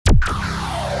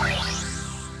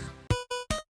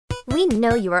We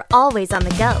know you are always on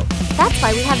the go. That's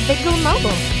why we have VidGo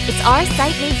Mobile. It's our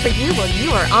site made for you while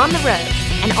you are on the road.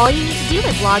 And all you need to do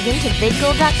is log in to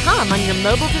vidgoal.com on your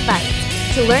mobile device.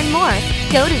 To learn more,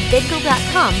 go to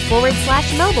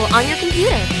vidgoal.com/mobile on your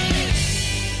computer.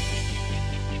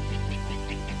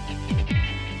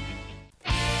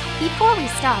 Before we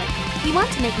start, we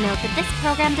want to make note that this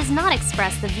program does not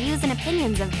express the views and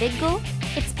opinions of VidGo,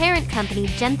 its parent company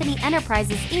Genthany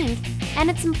Enterprises Inc., and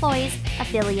its employees,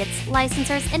 affiliates,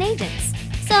 licensors, and agents.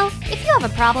 So, if you have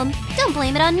a problem, don't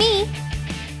blame it on me.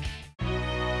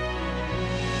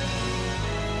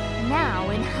 Now,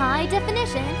 in high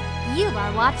definition, you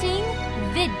are watching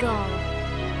VidGo.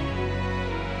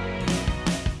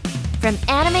 From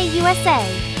Anime USA.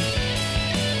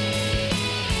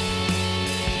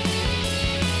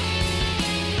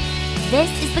 This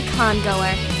is the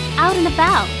Congoer, out and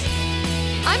about.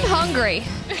 I'm hungry.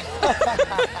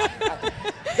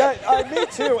 Me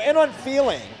too, and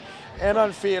unfeeling.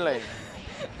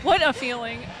 What a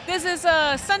feeling. This is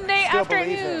a Sunday Still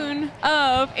afternoon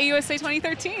of AUSA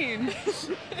 2013. It's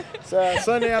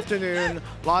Sunday afternoon,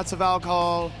 lots of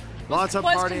alcohol, lots of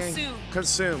was partying.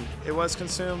 consumed. It was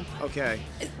consumed? Okay.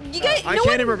 You guys, I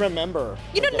can't even remember.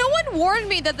 You know, no one warned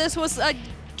me that this was a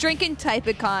drinking type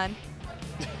of con.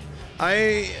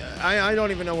 I don't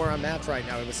even know where I'm at right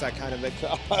now. It was that kind of big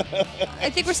crowd.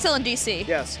 I think we're still in D.C.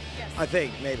 Yes, I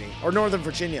think, maybe. Or Northern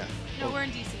Virginia. No, we're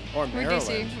in DC. Or We're in Maryland.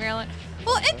 D.C., Maryland.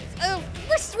 Well,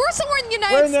 we're somewhere in the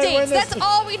United We're in States. That's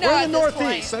all we know We're at in the this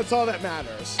Northeast. point. That's all that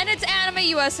matters. And it's Anime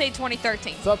USA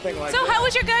 2013. Something like So that. how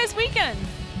was your guys' weekend?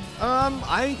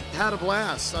 I had a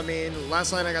blast. I mean,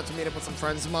 last night I got to meet up with some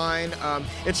friends of mine.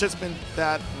 It's just been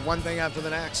that one thing after the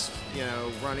next, you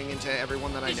know, running into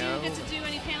everyone that I Did know. you get to do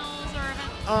any panels or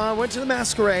events? Went to the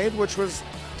Masquerade, which was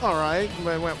all right. It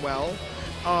went well.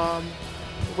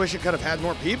 Wish it could have had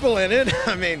more people in it.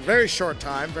 I mean, very short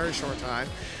time. Went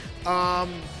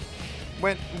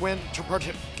to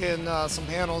partake in some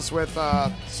panels with,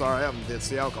 it's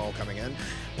the alcohol coming in.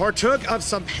 Partook of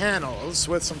some panels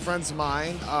with some friends of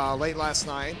mine late last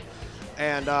night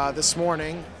and this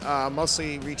morning,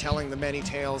 mostly retelling the many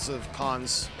tales of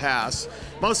cons past,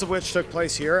 most of which took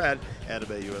place here at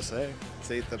Anime USA.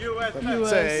 See,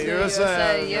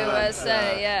 USA,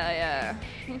 yeah.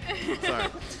 Sorry.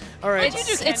 All right. What'd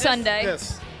you do, It's Sunday.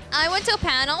 Yes. I went to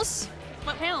panels.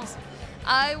 What panels?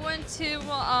 I went to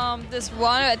this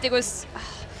one. I think it was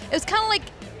kind of like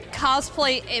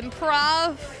cosplay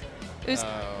improv. It was,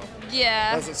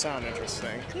 yeah. Doesn't sound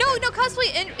interesting. No,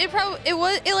 cosplay improv. It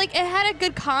had a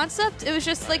good concept. It was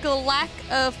just like a lack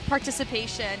of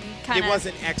participation. Kind of. It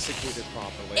wasn't executed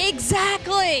properly.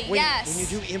 Exactly. When you Yes.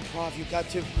 do improv, you got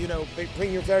to,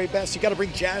 bring your very best. You got to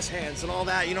bring jazz hands and all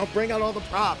that. Bring out all the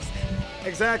props.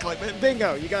 Exactly.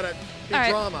 Bingo. You got to be All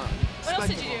right. drama. What else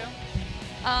did you do?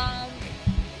 Trying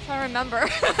to remember.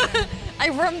 I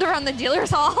roamed around the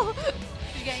dealer's hall. Did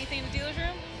you get anything in the dealer's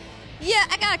room? Yeah,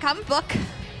 I got a comic book.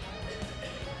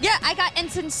 Yeah, I got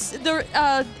Ensign Sue.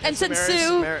 Ensign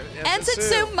Ensign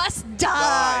Sue must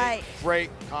die. Great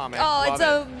comic. Oh, Love it's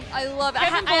it. I love it.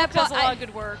 Kevin I Volk does a lot of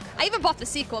good work. I even bought the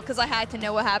sequel because I had to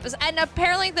know what happens. And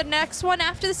apparently the next one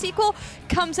after the sequel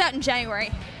comes out in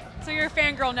January. So you're a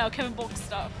fangirl now, Kevin Volk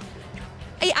stuff.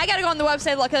 I gotta go on the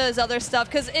website and look at his other stuff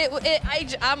because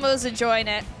I was enjoying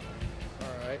it.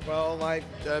 All right. Well,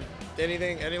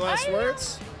 any last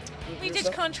words? We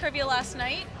did con trivia last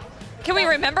night. Can we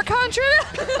remember Contra?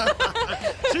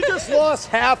 She just lost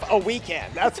half a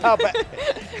weekend. That's how bad.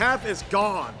 Half is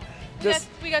gone.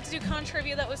 We got to do con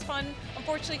trivia. That was fun.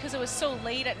 Unfortunately, because it was so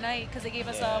late at night, because they gave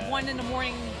us a 1 in the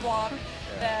morning block,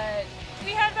 that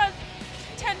we had about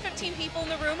 10, 15 people in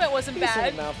the room. It wasn't Decent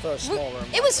bad. amount for a small room.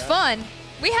 It was fun.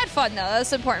 We had fun though. That's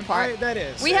the important part. Right, that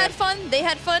is. We had fun. They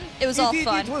had fun. It was all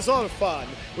fun. It was all fun.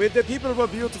 The people were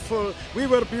beautiful. We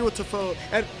were beautiful,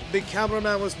 and the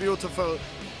cameraman was beautiful.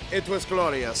 It was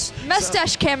glorious.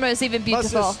 Mustache camera is even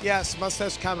beautiful.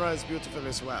 Mustache camera is beautiful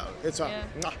as well. It's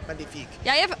magnifique.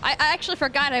 Yeah, I actually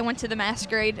forgot I went to the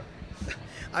Masquerade.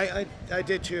 I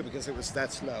did too because it was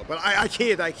that slow. But I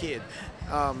kid.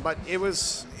 But it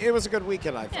was a good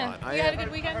weekend. I thought. We had a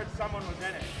good weekend. I heard someone was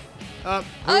in it.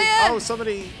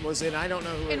 Somebody was in. I don't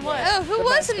know who. In it what? was. Oh, who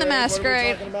was in the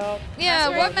Masquerade? What are we talking about? Yeah,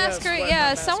 what Masquerade? Masquerade? Yes, Yeah,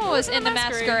 what someone was in the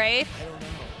Masquerade? Masquerade. I don't know.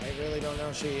 I really don't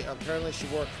know. Apparently she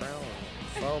wore a crown.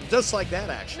 Foam, just like that,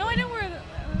 actually. No, I didn't wear the...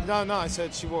 No. I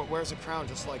said she wears a crown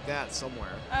just like that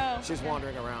somewhere. Oh, She's okay.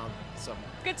 wandering around somewhere.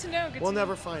 Good to know. We'll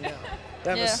never find out.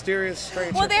 That mysterious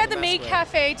stranger. Well, they had from the Maid Masquerade.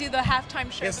 Cafe do the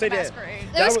halftime show Yes, for they the did. Masquerade.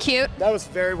 That was cute. That was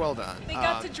very well done. They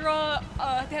got to draw,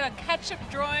 they had a ketchup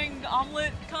drawing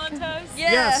omelet contest.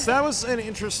 Yeah. Yes, that was an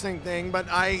interesting thing, but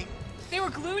They were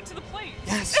glued to the plate.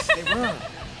 Yes, they were.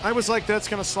 I was like, that's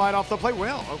going to slide off the plate.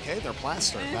 Well, okay, they're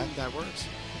plaster. That works.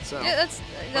 So, Yeah,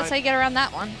 that's how you get around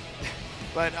that one.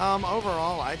 But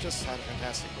overall, I just had a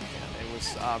fantastic weekend. It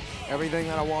was everything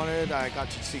that I wanted. I got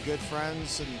to see good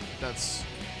friends, and that's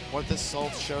what this all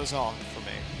shows off for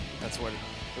me. That's what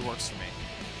it works for me.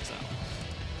 So,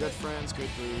 good friends, good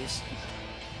booze,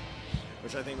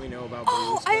 which I think we know about booze.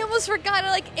 Oh, I almost forgot.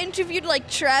 I interviewed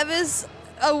Travis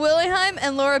Willingham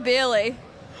and Laura Bailey.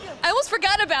 I almost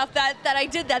forgot about that I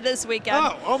did that this weekend.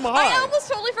 Oh my! I almost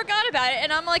totally forgot about it,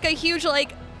 and I'm a huge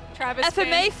Travis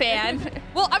FMA fan.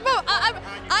 Well,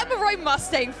 I'm a Roy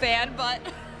Mustang fan, but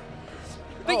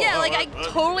yeah, I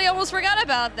totally almost forgot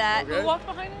about that. Okay. Who walked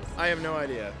behind us? I have no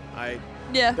idea.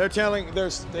 Yeah. They're telling.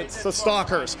 It's the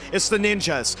stalkers. It's the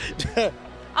ninjas.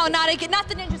 Oh, not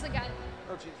the ninjas again.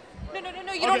 Oh, jeez.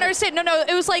 No, you don't understand. No,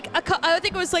 it was I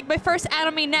think it was my first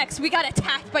Anime Next. We got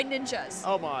attacked by ninjas.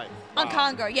 Oh my. On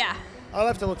Congo, yeah. I'll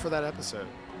have to look for that episode.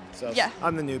 So Yeah.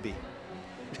 I'm the newbie.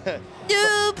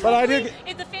 Nope. But I did.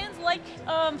 If the fans like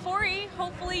Fori,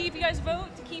 hopefully if you guys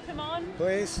vote to keep him on,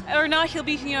 Please. or not, he'll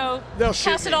be They'll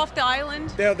shoot casted me. off the island.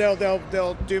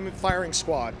 They'll do me firing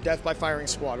squad. Death by firing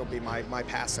squad will be my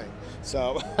passing.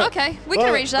 So. Okay, we can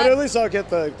arrange that. But at least I'll get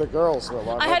the girls.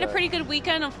 I had a pretty good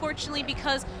weekend, unfortunately,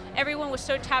 because everyone was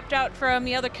so tapped out from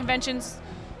the other conventions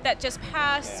that just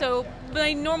passed. So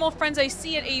my normal friends I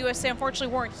see at AUSA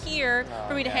unfortunately weren't here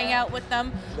for me to hang out with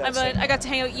them. That's But it. I got to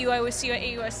hang out with you. I always see you at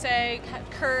AUSA.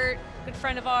 Kurt, good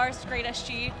friend of ours, great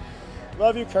SG.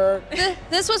 Love you, Kurt.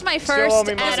 This was my still first owe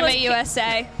me money. Anime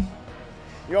USA.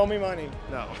 You owe me money.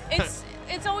 No.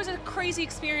 It's always a crazy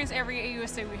experience every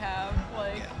AUSA we have.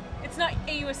 It's not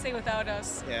AUSA without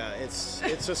us. Yeah, it's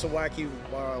just a wacky,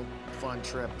 wild, fun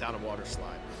trip down a water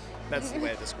slide. That's the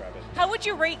way I describe it. How would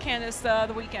you rate Candace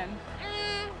the weekend?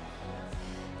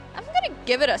 I'm gonna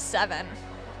give it a 7.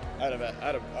 Out of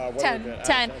what 10. are we at?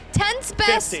 10. 10's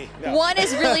best. 50, no. 1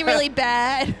 is really, really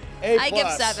bad. A+. I give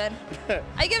 7.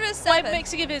 I give it a What 7.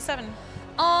 makes you give it a 7?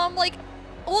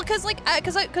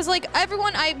 Because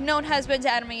everyone I've known has been to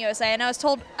Anime USA, and I was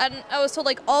told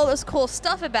all this cool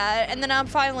stuff about it, and then I'm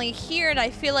finally here, and I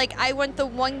feel like I went the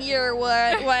 1 year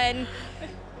when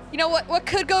you know what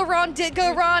could go wrong did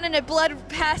go wrong, and it bled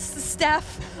past the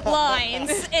staff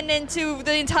lines and into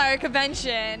the entire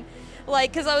convention.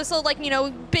 Because I was told,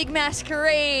 big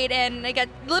masquerade, and I got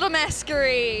little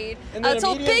masquerade. And I then was a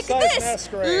told big medium-sized this,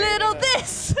 masquerade, little and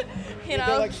this.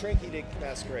 They're like shrinky dink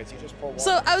masquerades. You just pour water.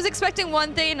 So I was expecting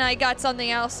one thing, and I got something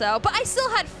else. But I still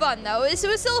had fun, though. It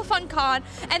was still a fun con.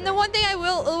 And the one thing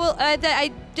that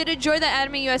I did enjoy that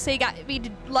Anime USA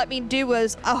let me do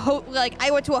was I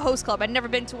went to a host club. I'd never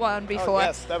been to one before. Oh,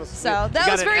 yes, that was so you that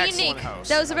got was an very excellent unique. Host.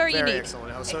 That was very unique.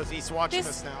 Excellent host. So he's watching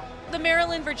this now. The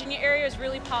Maryland, Virginia area is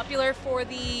really popular for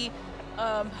the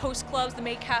host clubs, the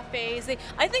maid cafes.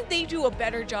 I think they do a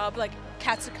better job, like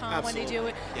Katsucon when they do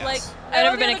it. Yes. I've never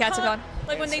all the been to other Katsucon.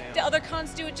 When the other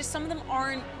cons do it, just some of them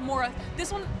aren't more.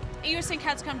 This one, AUSA and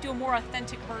Katsucon do a more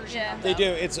authentic version. Yeah. Of They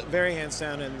them. do. It's very hands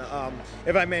down. And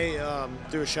if I may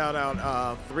do a shout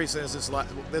out, the reason is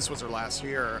this was her last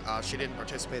year. She didn't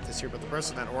participate this year, but the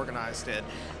person that organized it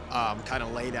kind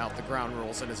of laid out the ground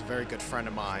rules and is a very good friend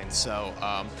of mine. So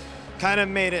kind of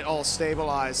made it all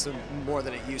stabilized more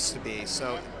than it used to be.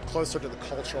 So closer to the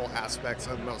cultural aspects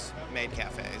of most maid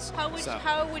cafes.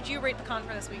 How would you rate the con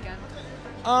for this weekend?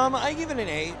 I give it an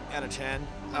 8 out of 10.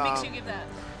 What makes you give that?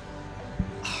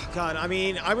 God, I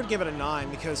mean, I would give it a 9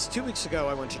 because 2 weeks ago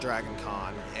I went to Dragon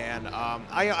Con, and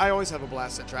I always have a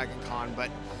blast at Dragon Con,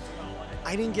 but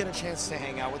I didn't get a chance to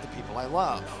hang out with the people I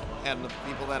love and the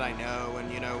people that I know and,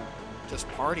 just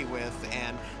party with.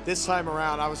 And this time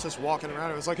around, I was just walking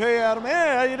around. It was like, hey, Adam,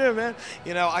 hey, how you doing, man?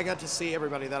 I got to see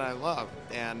everybody that I love,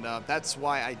 and that's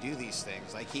why I do these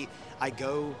things. I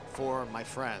go for my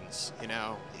friends,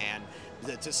 and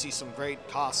to see some great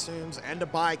costumes and to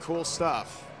buy cool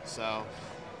stuff. So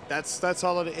that's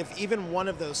all. If even one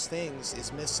of those things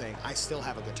is missing, I still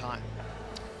have a good time.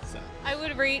 So. I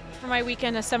would rate for my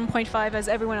weekend a 7.5, as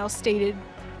everyone else stated.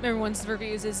 Everyone's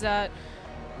reviews is that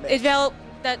it felt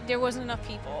that there wasn't enough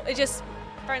people. It just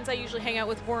friends I usually hang out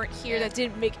with weren't here that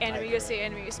didn't make Anime USA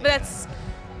enemies. But that's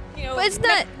But it's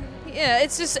not. Yeah,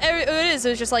 it's just it is. It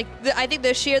was just I think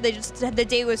this year the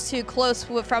date was too close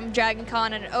from Dragon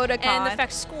Con and Otakon. And the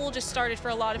fact school just started for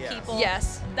a lot of people.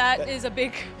 Yes. That is a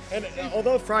big. And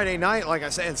although Friday night, like I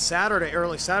said, and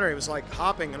early Saturday was like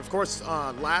hopping, and of course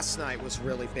last night was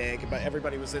really big, but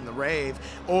everybody was in the rave,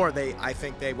 or I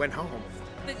think they went home.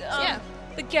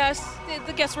 The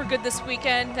guests were good this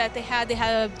weekend. That they had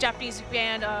a Japanese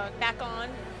band, Back On,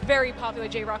 very popular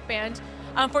J-rock band.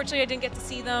 Unfortunately, I didn't get to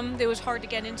see them. It was hard to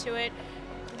get into it.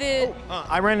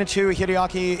 I ran into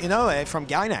Hideaki Inoue from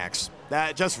Gainax,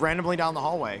 that just randomly down the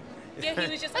hallway. Yeah,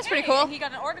 he was just That's like, pretty "Hey," cool. and he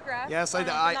got an autograph. Yes, I,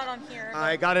 but not on here.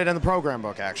 I got it in the program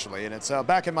book, actually, and it's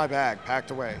back in my bag,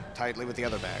 packed away tightly with the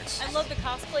other bags. I love the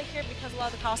cosplay here because a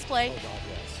lot of the cosplay Oh, God,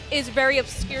 yes. is very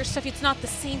obscure stuff. It's not the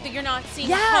same thing. You're not seeing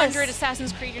Yes. 100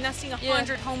 Assassin's Creed. You're not seeing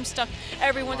 100 home stuff.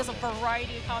 Everyone does a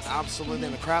variety of costumes. Absolutely,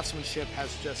 and the craftsmanship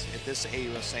has just, at this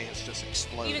AUSA, has just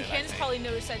exploded. Even I Candace think. probably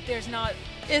noticed that there's not.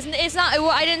 It's not. Well,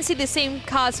 I didn't see the same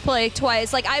cosplay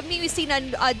twice. Like I've maybe seen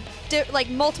like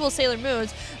multiple Sailor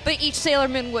Moons, but each Sailor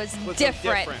Moon was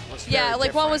different. Was Yeah, very like one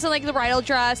different. was in like the bridal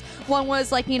dress, one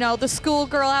was like the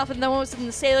schoolgirl outfit, and then one was in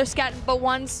the sailor scat. But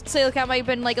one sailor scat might have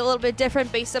been like a little bit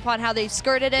different based upon how they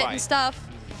skirted it Right. and stuff.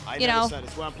 I you noticed know. that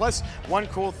as well. Plus, one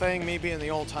cool thing, me being the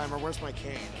old timer. Where's my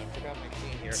cane? I forgot my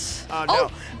cane here.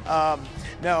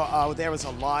 There was a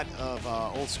lot of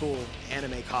old school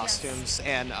anime costumes,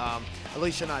 and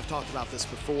Alicia and I have talked about this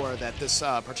before. That this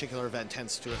particular event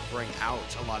tends to bring out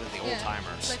a lot of the old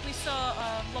timers. Like we saw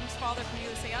Lump's father from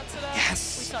USA Yatsuda.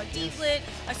 Yes. We saw Diglett.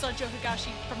 I saw Joe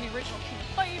Higashi from the original King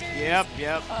of Fighters.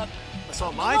 Yep. I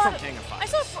saw mine from King of I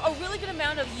Fighters. saw a really good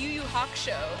amount of Yu Yu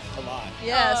Hakusho a lot.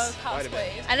 Yes. Quite a bit.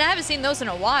 cosplays. And I haven't seen those in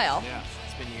a while. Yeah,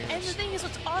 it's been years. And the thing is,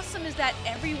 what's awesome is that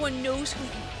everyone knows who you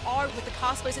are with the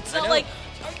cosplays. It's I not know. like,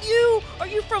 are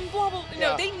you from blah blah? No,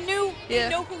 Yeah. they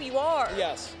know who you are.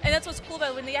 Yes. And that's what's cool about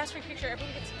it. When they ask for a picture,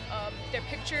 everyone gets their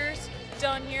pictures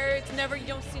done here. It's never, you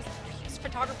don't see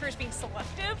photographers being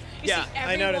selective. You see I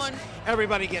everyone. noticed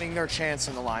everybody getting their chance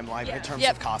in the limelight in terms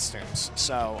Yep. of costumes.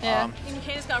 So, Yeah. Even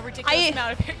Candace got a ridiculous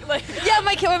amount of pictures. Like, Yeah,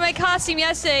 my costume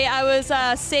yesterday, I was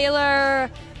Sailor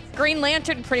Green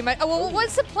Lantern, pretty much. Oh, well,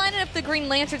 what's the planet of the Green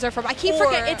Lanterns are from? I keep Or.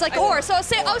 forgetting. It's like Or. So I was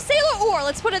Sailor Or.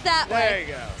 Let's put it that way. There you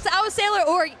go. So I was Sailor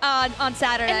Or on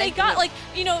Saturday. and they got like,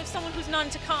 someone who's not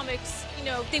into comics,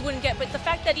 they wouldn't get. But the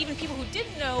fact that even people who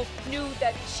didn't know knew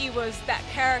that she was that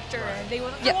character, and they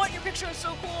went, Yep. "I want your picture. It's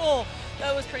so cool."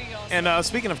 That was pretty awesome. And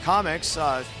speaking of comics,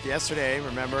 yesterday,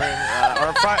 remember,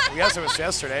 yes, it was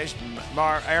yesterday,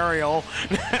 Ariel.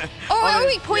 Oh,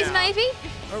 wait, Poison Ivy?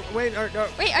 Wait, no,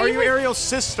 Wait, are are you you- Ariel's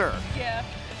sister? yeah.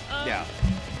 Yeah.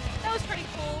 That was pretty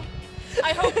cool.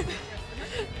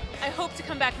 I hope to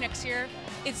come back next year.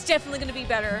 It's definitely going to be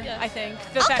better. I think.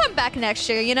 I'll come back next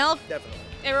year, Definitely.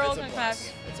 And we're all It's a coming back.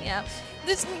 plus. It's a Yeah. plus.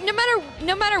 This,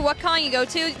 no matter what con you go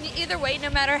to, either way, no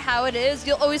matter how it is,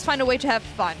 you'll always find a way to have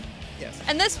fun. Yes.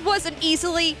 And this was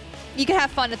you can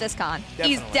have fun at this con.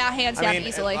 Definitely. Hands down,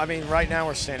 easily. I mean, right now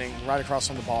we're standing right across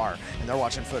from the bar, and they're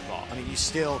watching football. I mean, you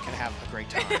still can have a great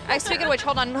time. Speaking of which,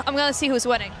 hold on, I'm gonna see who's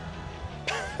winning.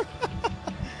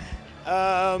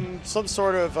 Some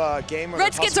sort of game. Where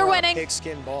Redskins they're are tossing around winning.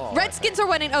 Pigskin ball. Redskins are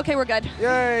winning. Okay, we're good.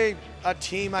 Yay! A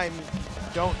team I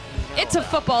don't know. It's a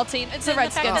football team. It's the And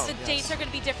the fact Redskins. that the dates are going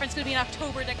to be different. It's going to be in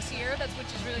October next year. Which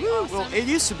is really Woo, awesome. well, it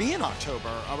used to be in October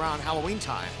around Halloween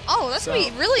time. Oh, that's gonna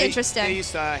be really they- interesting. They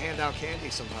used to hand out candy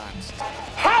sometimes.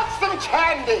 Have some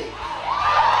candy!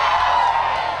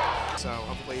 So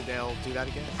hopefully they'll do that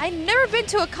again. I've never been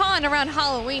to a con around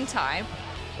Halloween time.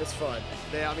 It's fun.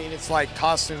 I mean, it's like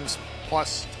costumes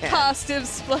plus 10.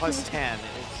 Costumes. Plus 10.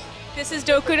 This is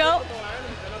Dokudo.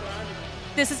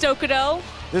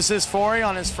 This is Fori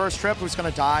on his first trip, who's going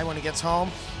to die when he gets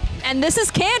home. And this is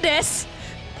Candace.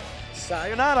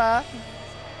 Sayonara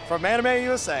from Anime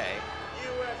USA.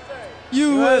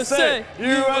 USA.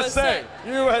 USA.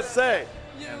 USA.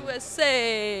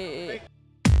 USA.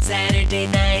 Saturday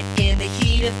night in the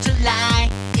heat of July.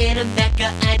 In a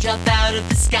mecha, I drop out of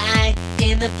the sky.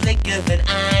 In the blink of an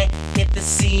eye, hit the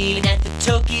scene at the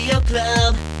Tokyo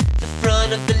Club. The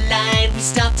front of the line, we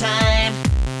stop time.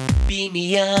 Beat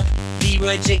me up,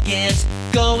 Leroy Jenkins,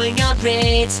 going on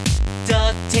raids.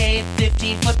 Duct tape,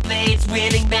 15-foot blades,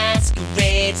 winning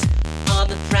masquerades. On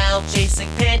the prowl, chasing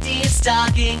panty and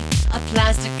stocking. A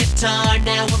plastic guitar,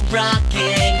 now we're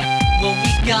rocking. Well,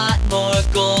 we got more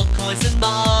gold coins than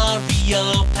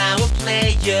Mario Power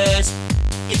Players.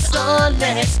 It's on,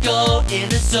 let's go in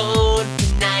the zone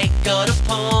tonight. Got a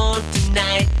poem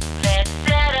tonight. Let's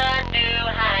set a new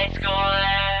high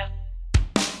score.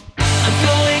 I'm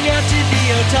going out to the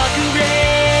otaku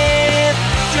rave.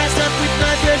 Dressed up with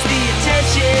my friends, the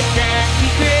attention that we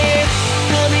crave.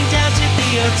 Coming down to the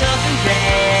otaku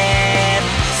rave.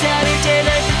 Saturday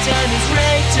night, the time is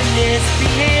right to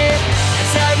misbehave.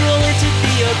 As I roll into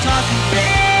the otaku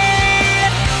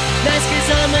rave. Maskers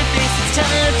on my face, it's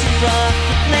time to rock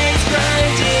the place.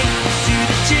 Grinding to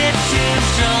the chip tunes,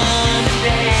 drum and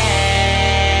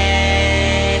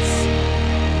bass.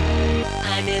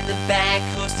 I'm in the back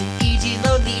hosting EG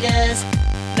Lolitas,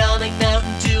 Nomming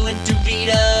Mountain Dew and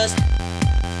Doritos.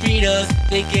 Fritos,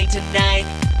 thinking tonight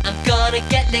I'm gonna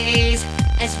get lazy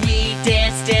as we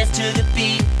dance to the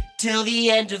beat till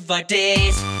the end of our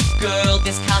days. Girl,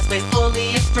 this cosplay's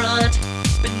only a front.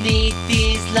 Beneath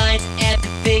these lines,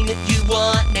 everything that you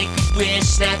want, make a wish,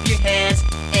 snap your hands.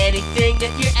 Anything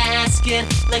that you're asking,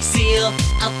 like Seal,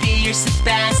 I'll be your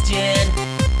Sebastian.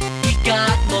 We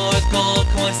got more gold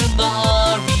coins than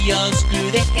Mario,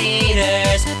 screw the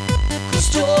haters. Cool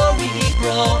story,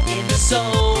 bro, in the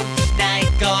zone tonight.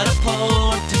 Got a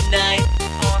poem tonight.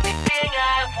 Only thing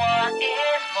I want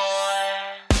is more.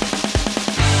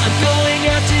 I'm going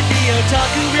out to the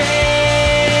otaku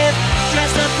rave,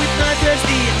 dressed up with my friends,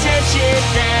 the attention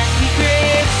that we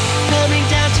crave. Coming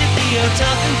down to the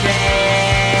otaku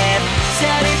rave,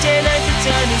 Saturday night, the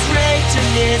time is right to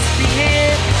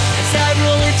misbehave as I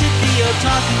roll into the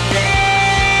otaku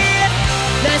rave.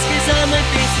 Maskers on my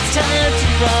face, it's time to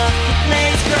rock the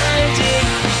place, grinding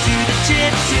to the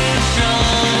chip tunes,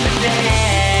 drum and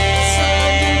bass.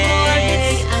 Sunday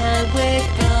morning I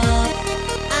wake up,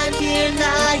 I'm here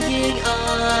lying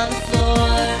on the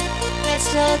floor, get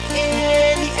stuck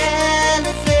in the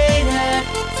elevator,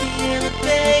 feel it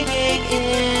banging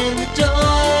in the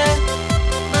door.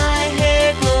 My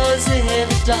hair glows in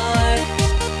the dark,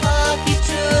 hockey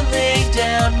drooling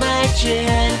down my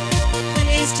chin.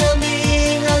 Please tell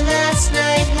me how last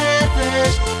night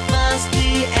happened, must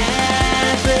be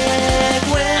epic.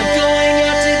 I'm going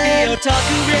out to the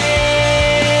otaku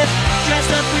rave,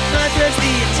 dressed up with my friends,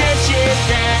 the attention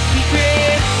that we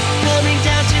crave. Coming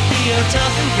down to the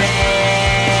otaku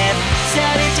rave,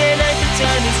 Saturday night, the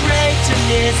time is right to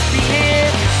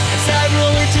misbehave as I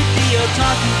roll into the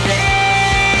otaku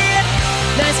rave.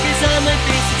 Maskers on my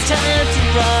face, it's time to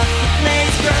rock the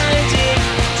place, grinding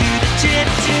to the chip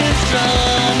tunes,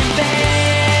 drum and bass.